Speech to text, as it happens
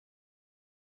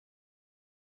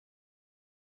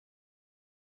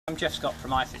I'm Jeff Scott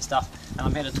from Ifitstuff, and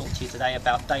I'm here to talk to you today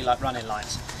about daylight running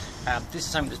lights. This is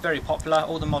something that's very popular.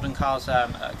 All the modern cars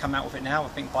come out with it now, I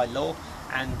think by law,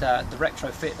 and the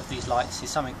retrofit of these lights is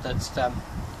something that's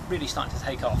really starting to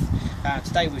take off.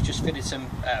 Today we've just fitted some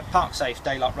park safe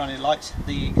daylight running lights.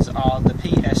 These are the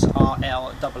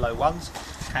PSRL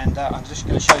 001s, and I'm just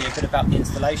going to show you a bit about the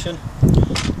installation.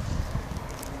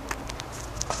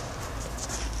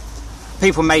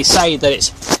 People may say that it's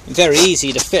very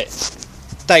easy to fit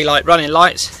daylight running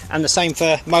lights, and the same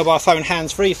for mobile phone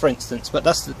hands-free, for instance, but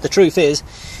that's the truth is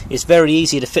it's very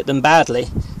easy to fit them badly,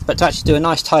 but to actually do a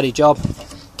nice tidy job,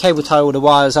 cable tie all the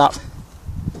wires up,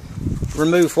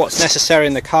 remove what's necessary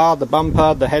in the car, the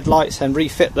bumper, the headlights, and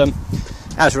refit them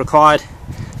as required,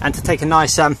 and to take a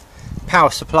nice power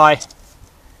supply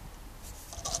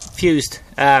fused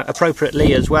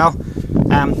appropriately as well.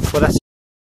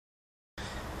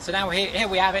 So now here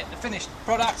we have it, the finished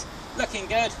product, looking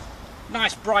good.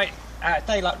 Nice bright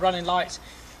daylight running lights.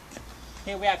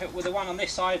 Here we have it with the one on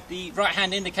this side. The right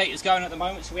hand indicator is going at the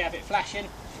moment, so we have it flashing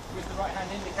with the right hand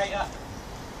indicator.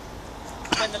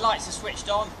 When the lights are switched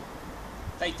on,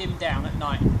 they dim down at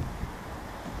night.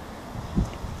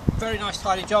 Very nice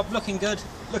tidy job, looking good,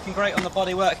 looking great on the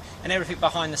bodywork, and everything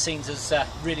behind the scenes is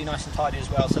really nice and tidy as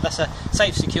well. So that's a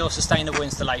safe, secure, sustainable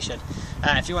installation.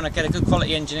 If you want to get a good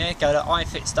quality engineer, go to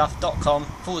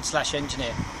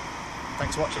ifitstuff.com/engineer.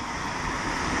 Thanks for watching.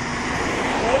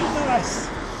 Very nice.